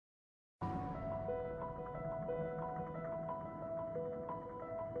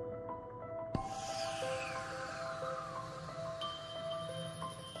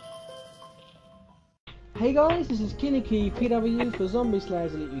Hey guys, this is Kinnicky PW for Zombie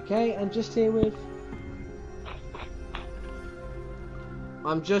Slayers Elite UK, and I'm just here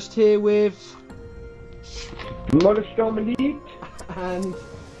with Monostorm Elite and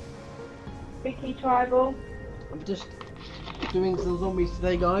Vicky Tribal. I'm just doing some zombies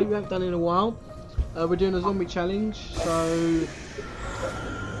today, guys. We haven't done it in a while. We're doing a zombie challenge, so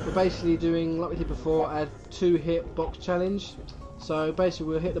we're basically doing, like we did before, a 2-hit box challenge. So basically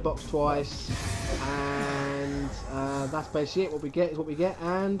we'll hit the box twice, and that's basically it. What we get is what we get,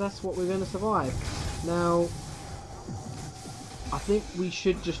 and that's what we're going to survive. Now, I think we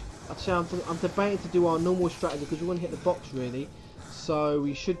should just, I'm debating to do our normal strategy because we want to hit the box really. So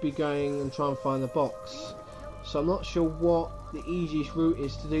we should be going and try and find the box. So I'm not sure what the easiest route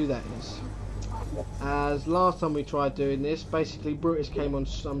is to do that is. As last time we tried doing this, basically Brutus came on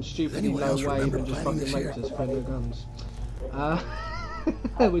some stupidly low wave and just fucking raped us with no guns.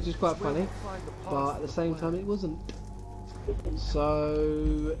 Which is quite funny, but at the same time it wasn't.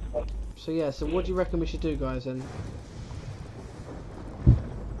 So yeah, so what do you reckon we should do, guys, then?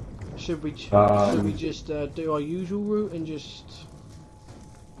 Should we just do our usual route and just...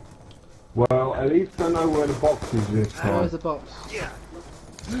 Well, at least I know where the box is this time. Where's the box?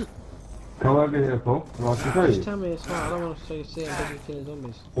 Come over here, Paul, and I can show you. Just tell me it's fine. I don't want to see I'm busy killing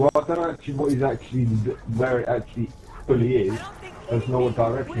zombies. Well, I don't know actually what is actually, where it actually fully is. I just know what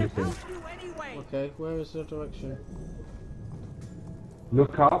direction it's in. Okay, where is the direction?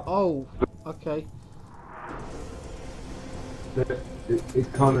 Look up. Oh, okay. It's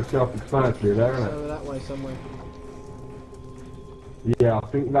kind of self-explanatory there, isn't it? So that way somewhere. Yeah, I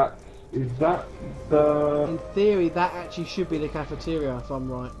think that's... Is that the... In theory, that actually should be the cafeteria, if I'm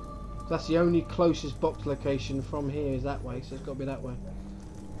right. That's the only closest box location from here is that way, so it's got to be that way.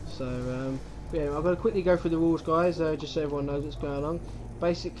 So, yeah, I'm going to quickly go through the rules, guys, just so everyone knows what's going on.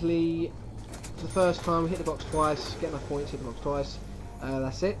 Basically, for the first time, hit the box twice, get enough points, hit the box twice,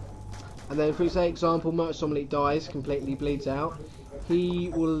 that's it. And then if we say, example, Monostorm Elite dies, completely bleeds out, he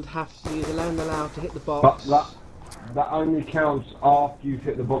will have to, he's allowed to hit the box. But that only counts after you've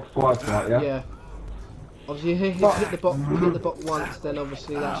hit the box twice, right, yeah? Yeah. Obviously, hit the box once, then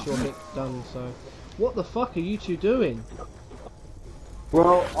obviously that's your hit done, so... What the fuck are you two doing?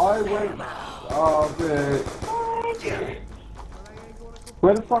 Well, I went...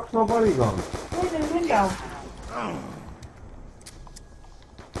 Where the fuck's my buddy gone? Where's the window?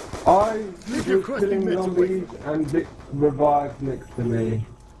 I was killing zombies and Vic revived next to me,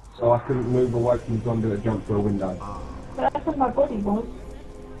 so I couldn't move away from the zombie that jumped through a window. But that's what my body was.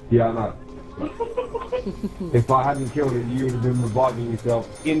 Yeah, I know. If I hadn't killed it, you would have been reviving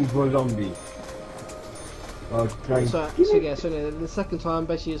yourself into a zombie. So yeah, so the second time,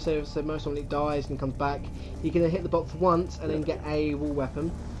 basically, so Monostorm Elite dies and comes back, you can hit the box once and then get a wall weapon.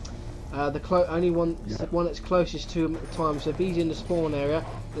 The only one that's closest to him at the time. So if he's in the spawn area,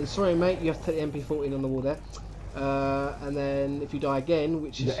 then sorry mate, you have to take the MP14 on the wall there. And then if you die again,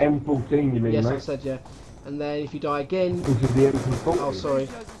 which is the M14, you mean? Yes, mate? I said yeah. And then if you die again, which is the MP14. Oh sorry.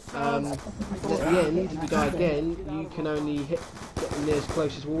 At the end, if you die again, you can only get the nearest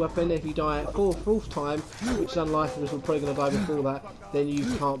closest wall weapon. If you die at fourth time, which is unlikely because we're probably going to die before that, then you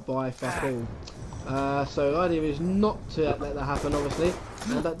can't buy fuck all. So the idea is not to let that happen, obviously,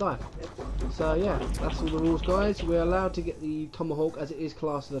 and don't die. So yeah, that's all the rules, guys. We're allowed to get the Tomahawk as it is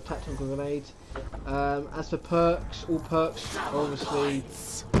classed as a tactical grenade. As for perks, all perks, obviously,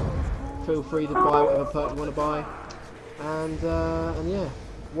 feel free to buy whatever perk you want to buy. And yeah,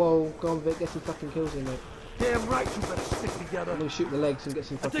 whoa, go on Vic, get some fucking kills in, mate. Damn right, you better stick together. I'm gonna shoot the legs and get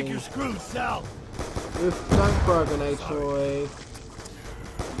some fucking... I think you're screwed, Sal. Don't throw a grenade, Troy.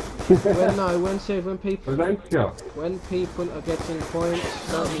 When people are getting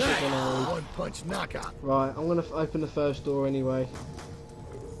points, don't use a grenade. One punch knockout. Right, I'm gonna open the first door anyway.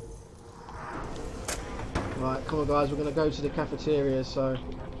 Right, come on guys, we're gonna go to the cafeteria, so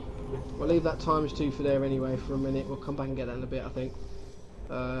we'll leave that ×2 for there anyway for a minute. We'll come back and get that in a bit, I think.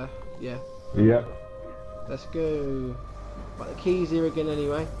 Yeah. Yep. Let's go. Right, the key's here again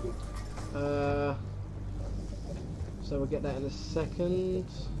anyway. So we'll get that in a second.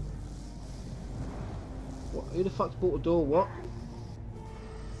 What? Who the fuck's bought a door? What?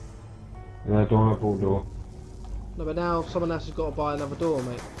 Yeah, don't have a door. No, but now someone else has got to buy another door,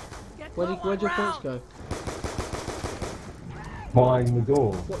 mate. Where'd your points go? Buying the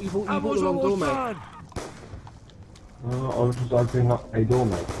door. What, you bought the wrong door, mate. I was just opening up a door,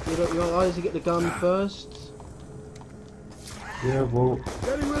 mate. You either get the gun first. Yeah, well...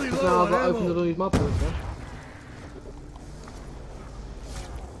 Now I've got to open the door with my points, yeah?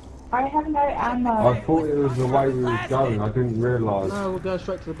 I have no ammo. I thought it was the way we were going, I didn't realise. No, we'll go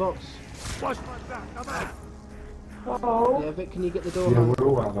straight to the box. Watch my back. I'm out. Oh, Yeah, Vic, can you get the door? Yeah, hung? we're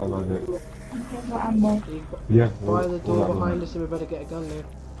all out of ammo, Vic. here's my ammo. Can you Yeah, buy the door all behind us and we better get a gun there.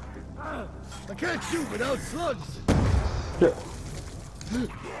 I can't shoot without slugs. Shit.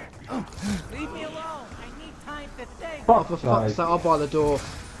 Leave me alone. I need time to think. Oh, for Fuck's fuck's sake. sake, I'll buy the door.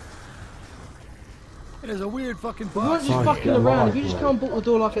 It is a weird fucking We weren't box. just Fine, fucking get around. right, If you just mate. come and bought the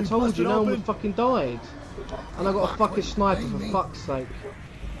door like I You told bust you, it no one would open? fucking died. And I got a fucking sniper for me. fuck's sake.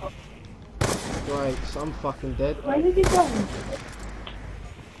 Great, so I'm fucking dead. Where did you go?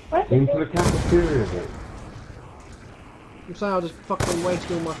 Where did Into you the cafeteria, Vic. I'm saying I'll just fucking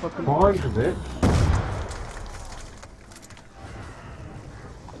waste all my fucking... Behind of it.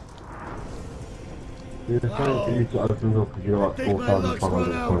 You're saying for you to open up because you're at Think my luck's run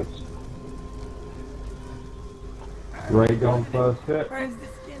 4,500 out. points. Ray gun first hit. Burns the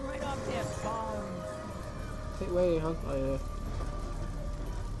skin right off their bones. Take where you, huh? Oh yeah.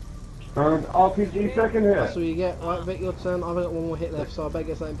 And RPG second That's hit. what you get. Right, Vic, your turn. I've only got one more hit left, so I better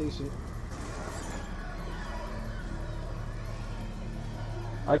get something decent.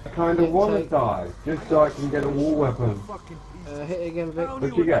 I kind of Hit want to take. die, just so I can get a war weapon. Fucking piece. Hit it again, Vic. Down What'd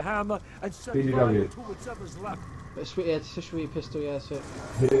you you with get? the hammer and set PDW. fire to whatever's left. But sweet, yeah, it's just with your pistol, yeah, that's it.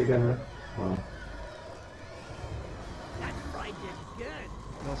 Hit it again, Rick. Oh. That fried is good.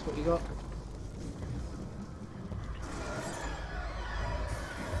 That's what you got.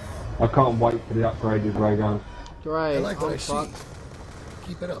 I can't wait for the upgraded ray gun. Great, I like what I'm I see. fucked.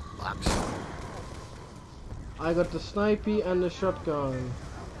 Keep it up, Box. I got the snipey and the shotgun.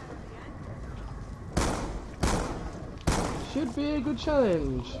 Should be a good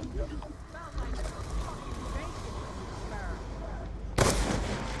challenge.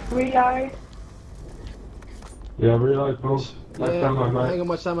 reload? Yeah, reload, Paul. That's Yeah, ammo, I ain't mate. got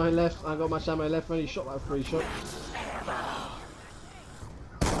much ammo left. I got much ammo left. I only shot like 3 shots.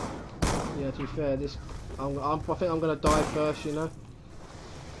 Yeah, to be fair, this I think I'm gonna die first, you know.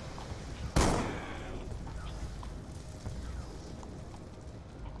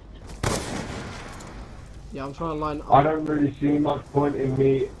 Yeah, I'm trying to line up. I don't really see much point in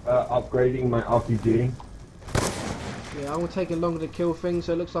me upgrading my RPG. Yeah, I'm taking longer to kill things,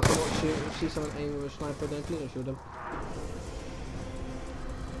 so it looks like I'm not shooting. If I see someone aiming with a sniper, then please don't shoot them.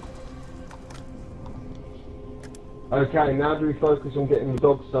 Okay, now do we focus on getting the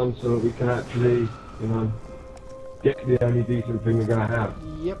dogs done so that we can actually, you know, get the only decent thing we're going to have?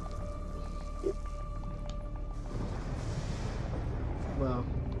 Yep. Well,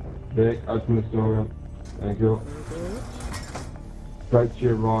 Vic, open the door up. Thank you. thank you very much. Straight to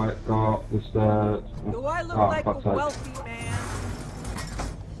your right, go up the stairs. Do I look Oh, like a fuck's sake. wealthy man?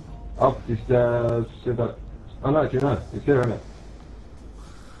 Up the stairs, sit up. Oh no, do you know? It's here, isn't it?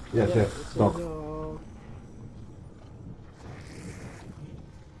 Yes, Yeah, yes, it's dog. in your-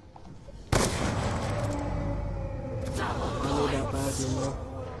 I need that badly now.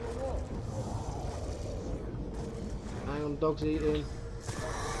 Hang on, dog's eating.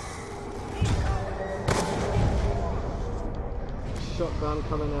 Shotgun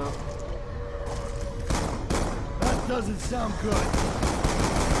coming out. That doesn't sound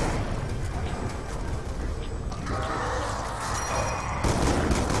good.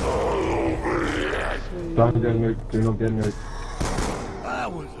 Don't get nuked, do not get nuked.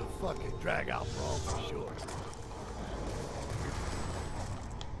 That was a fucking drag out brawl for sure.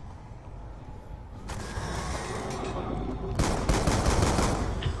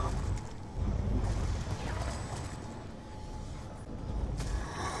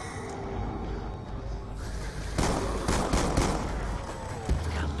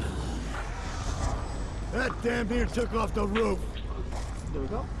 That damn near took off the roof. There we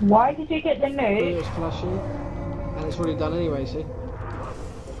go. Why did you get the It nuke? was flashing. And it's already done anyway, see?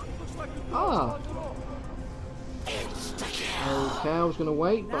 Ah! Okay, I was gonna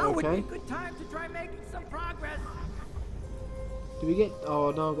wait, but Now would be a okay. good time to try making some progress. Did we get...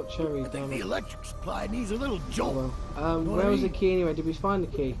 Oh no, I've got cherry, I think damn the it. electric supply needs a little Oh jolt. well. Know what Where I was the mean? key anyway? Did we find the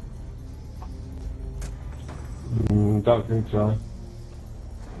key? Don't think so.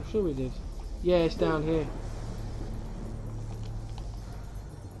 I'm sure we did. Yeah, it's down here.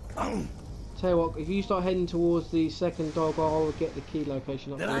 Tell you what, if you start heading towards the second dog, I'll get the key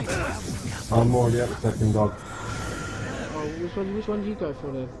location up Did there. I have I'm already at the second dog. Oh, which one do you go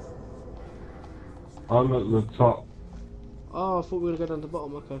for then? I'm at the top. Oh, I thought we were going to go down to the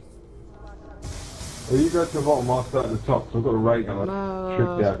bottom, okay. Well, you go to the bottom, I'll start at the top, so I've got a ray gun. No,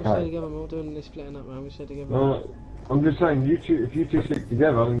 Should be let's stay okay. together, man. We're doing this splitting up, man. We stay together. No, I'm just saying, you two, if you two stick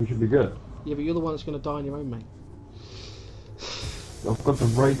together, then you should be good. Yeah, but you're the one that's going to die on your own, mate. I've got the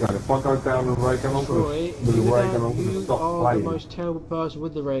ray gun. If I go down the ray gun, I'm gonna, Troy, with the you, ray gun, I'm gonna you stop are the playing. most terrible person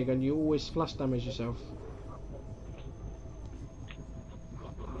with the ray gun. You always splash damage yourself.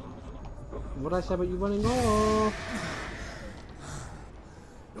 What did I say about you running off?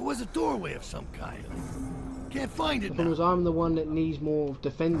 There was a doorway of some kind. Can't find The it problem is now. I'm the one that needs more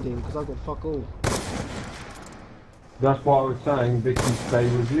defending because I've got fuck all. That's why I was saying Vicky stay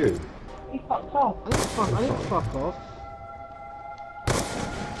with you. He fucked off. I didn't fuck off.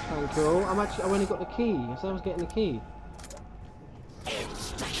 Thank you. I only got the key. I said I was getting the key.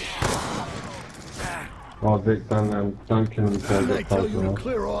 Oh, Vic, don't kill him until I Didn't I get tell close you to enough.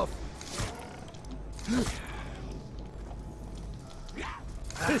 clear off?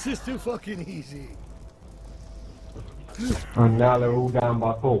 This is too fucking easy. And now they're all down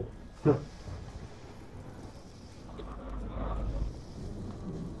by 4.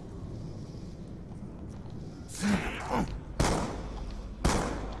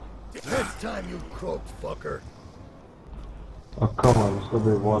 Next time, you croaked fucker. Oh, come on, there's gonna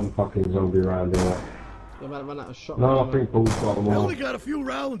be one fucking zombie around here. You're about to run out of shot. No, I think Paul's got them I all. only got a few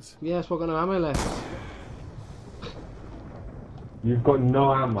rounds. Yes, we're gonna ammo left. You've got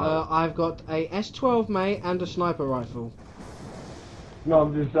no ammo. I've got a S12 mate and a sniper rifle. No,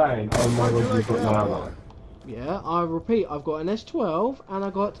 I'm just saying. Oh my How'd you god, you've like got that no ammo. one? Yeah, I repeat, I've got an S12 and I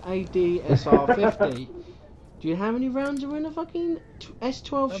got a DSR-50. Do you know how many rounds are in a fucking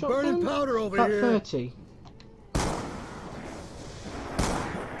S12 I'm shotgun? burning powder over About here. 30.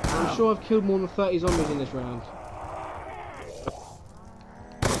 I'm sure I've killed more than 30 zombies in this round.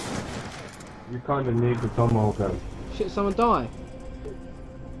 You kind of need the tomahawk gun. Shit, someone die.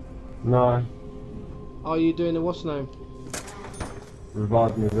 No, Are you doing the what's name?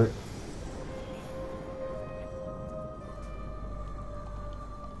 revive me, Vic.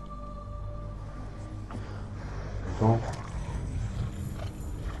 Go.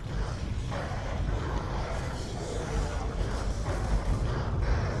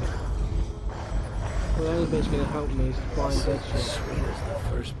 Well, the only bit's gonna help me is find Deadshot. Sweet as the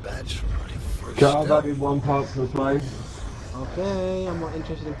first batch from my first Shut up, step. added one part to the play. Okay, I'm not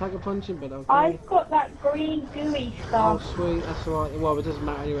interested in packer punching, but okay. I've got that green gooey Oh, stuff. sweet, that's alright. Well, it doesn't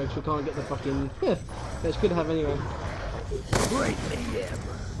matter anyway, because we can't get the fucking... Yeah, it's good to have anyway. Great mayhem.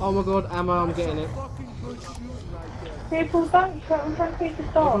 Oh my god, ammo, I'm getting it. People don't shoot. I'm trying to feed the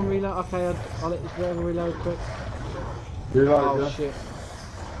Everyone dog. reload, okay, I'll let this driver reload quick. You like Oh that? shit.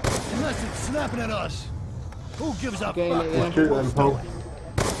 Unless it's snapping at us. Who gives a Getting fuck? it, yeah. Shoot them, Paul.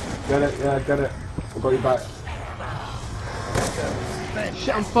 Get it, yeah, get it. I've got your back.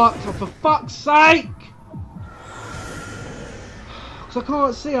 Shit, I'm fucked, oh, for fuck's sake! Because I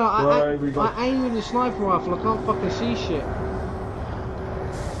can't see, Right, we got- I aim with the sniper rifle, I can't fucking see shit.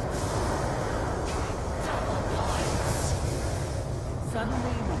 Suddenly,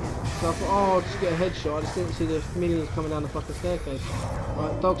 we So I thought, oh, I'll just get a headshot, I just didn't see the minions coming down the fucking staircase.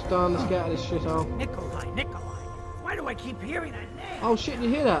 Right, dog's done, let's get out of this shithole. Nikolai, Nikolai. Why do I keep hearing that name? Oh shit, you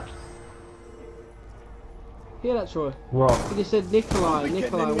hear that? Hear that, Troy? What? He just said Nikolai, Quit getting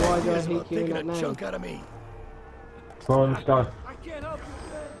Nikolai, any why do I ideas hate about hearing taking that a name? chunk out of me. Go on, let's go. I can't help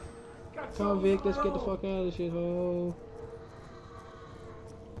you, Come on, Vic, let's get the fuck out of this shithole.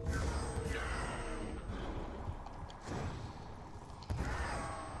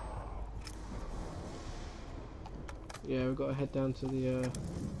 Yeah, we've got to head down to the,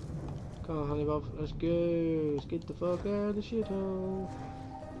 Come on, honey bub, let's go. Let's get the fuck out of the shithole.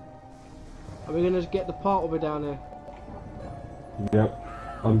 Are we gonna just get the part over down there? Yep.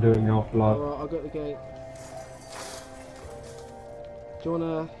 I'm doing half-life. Alright, I'll get the gate. Do you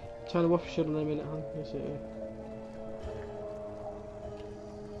wanna turn the waffle shield on in a minute, hon? Yes, it is.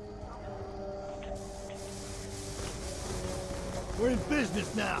 We're in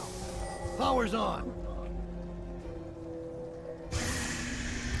business now. Power's on.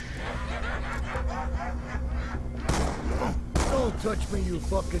 Don't touch me, you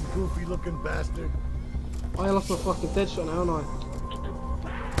fucking goofy looking bastard. I lost my fucking dead shot now, haven't I?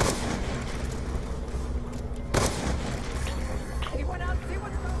 Anyone else see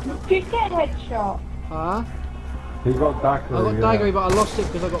what's going on? Did you get a headshot? Huh? He got daiquiri. I got yeah. daggery, but I lost it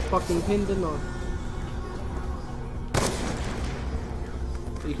because I got fucking pinned, didn't I?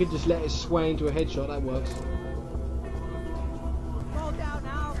 You could just let it sway into a headshot, that works. Fall down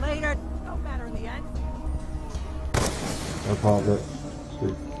now, later. Don't matter in the end. That's part of it.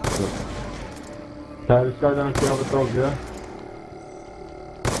 Sweet. Okay, let's go down to the other dog, yeah?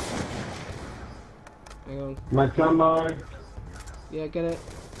 Hang on. Make ammo. Yeah, get it.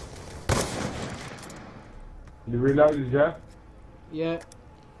 You reloaded, yeah? Yeah.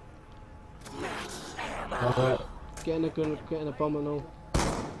 Alright. Getting a gun, getting a bomb and all.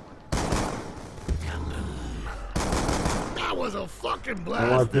 That was a fucking I'm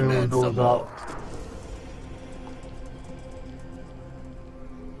blast, doing and doors some more. up.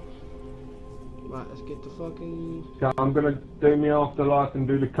 Right, let's get the fucking... So I'm gonna do me afterlife and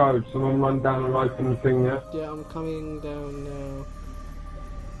do the code. Someone run down and open the thing, yeah? Yeah, I'm coming down now.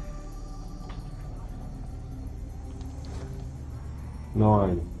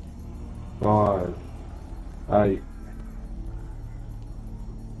 Nine, 5, 8.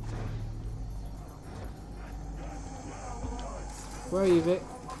 Where are you, Vic?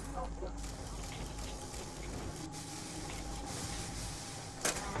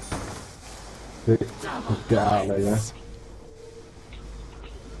 Let's get out of there, yeah?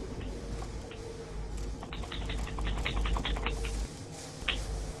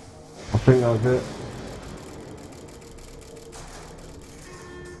 I think that was it.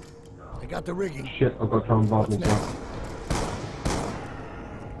 I got the rigging. Shit, I've got to try and revive myself.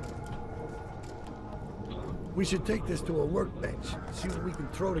 We should take this to a workbench. See what we can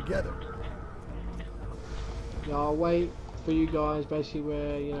throw together. Yeah, I'll wait for you guys basically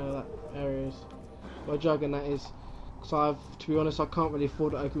where, you know, that area is. Where Jug and that is. Because to be honest, I can't really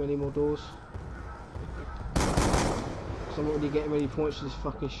afford to open any more doors. Because I'm not really getting many points for this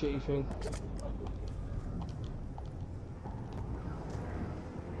fucking shitty thing.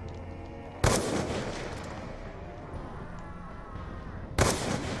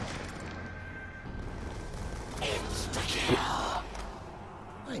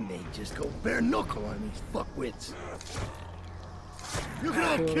 I may just go bare knuckle on these fuckwits. You can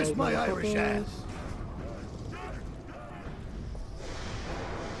all kiss my Irish ass.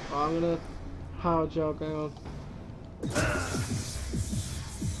 Right, I'm gonna power Jug, hang on.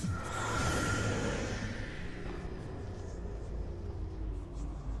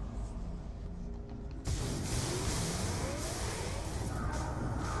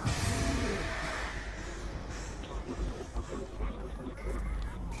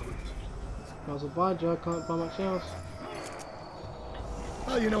 I was a buy Jug, can't buy much else.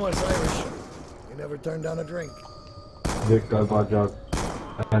 Oh, you know us Irish. You never turn down a drink. Vic, go by Jug.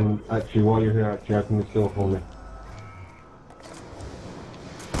 And actually, while you're here, actually, open this door for me.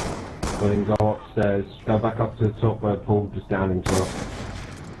 Well, then go upstairs, go back up to the top where Paul just down himself.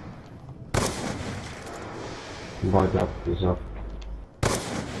 And by Jug yourself.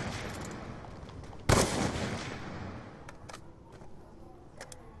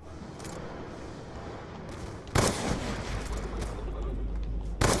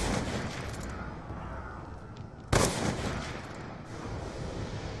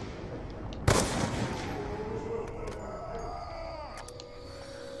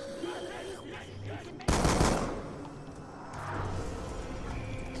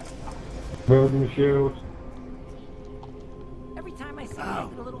 Building the shield. Every time I see you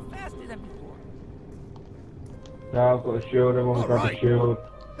make it a little faster than before. Now I've got a shield, everyone grab a Alright. shield.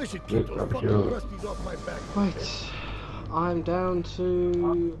 I should keep those fucking crusties off my back. Right, I'm down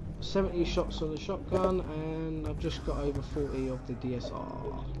to 70 shots on the shotgun and I've just got over 40 of the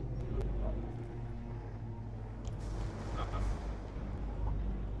DSR.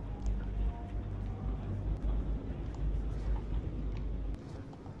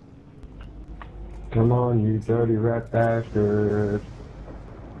 Come on, you dirty rat bastard.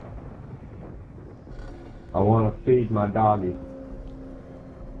 I want to feed my doggy.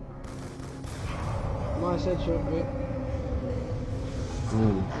 Nice headshot, Vic.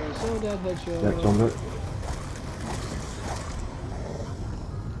 Yeah, so dead headshot. Next on it.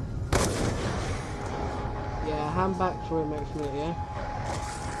 Yeah, hand back for him next minute, yeah?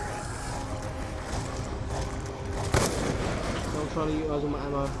 I'm trying to utilise all my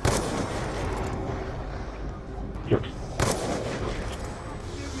ammo. Sure.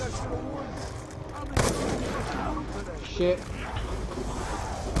 Shit.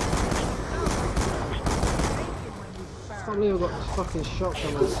 I can't believe I've got this fucking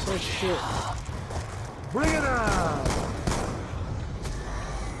shotgun, man. It's so shit. Bring it on!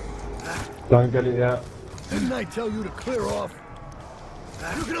 Don't get it yet. Didn't I tell you to clear off?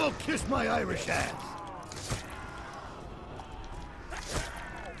 You can all kiss my Irish ass.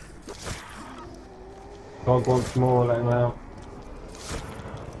 Dog wants more, let him out.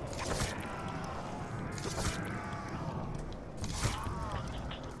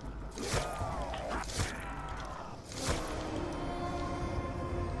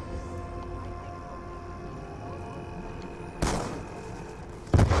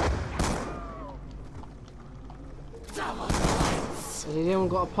 Has anyone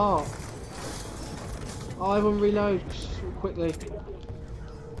got a part? Oh, everyone reload quickly.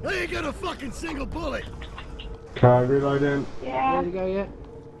 I ain't got a fucking single bullet. Okay, reloading. Yeah. Ready to go yet?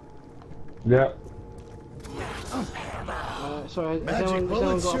 Yep. Sorry, has Magic anyone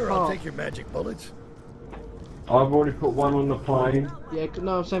bullets? got a Sure, I'll part? take your magic bullets. I've already put one on the plane. Yeah,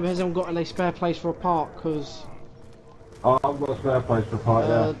 no, I'm saying has anyone got a spare place for a part? Because Oh, I've got a spare place for part,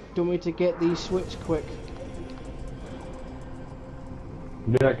 do yeah. you want me to get the switch quick?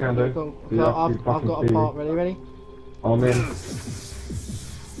 Yeah, can do. Go on. Yeah, I've got a part ready, ready? I'm in.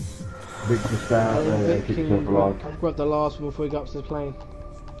 Big to start And then there, Vic keep can yourself alive. grab the last one before we go up to the plane.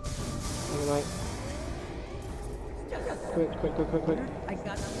 Okay, mate. Quick. I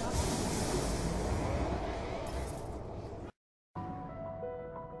got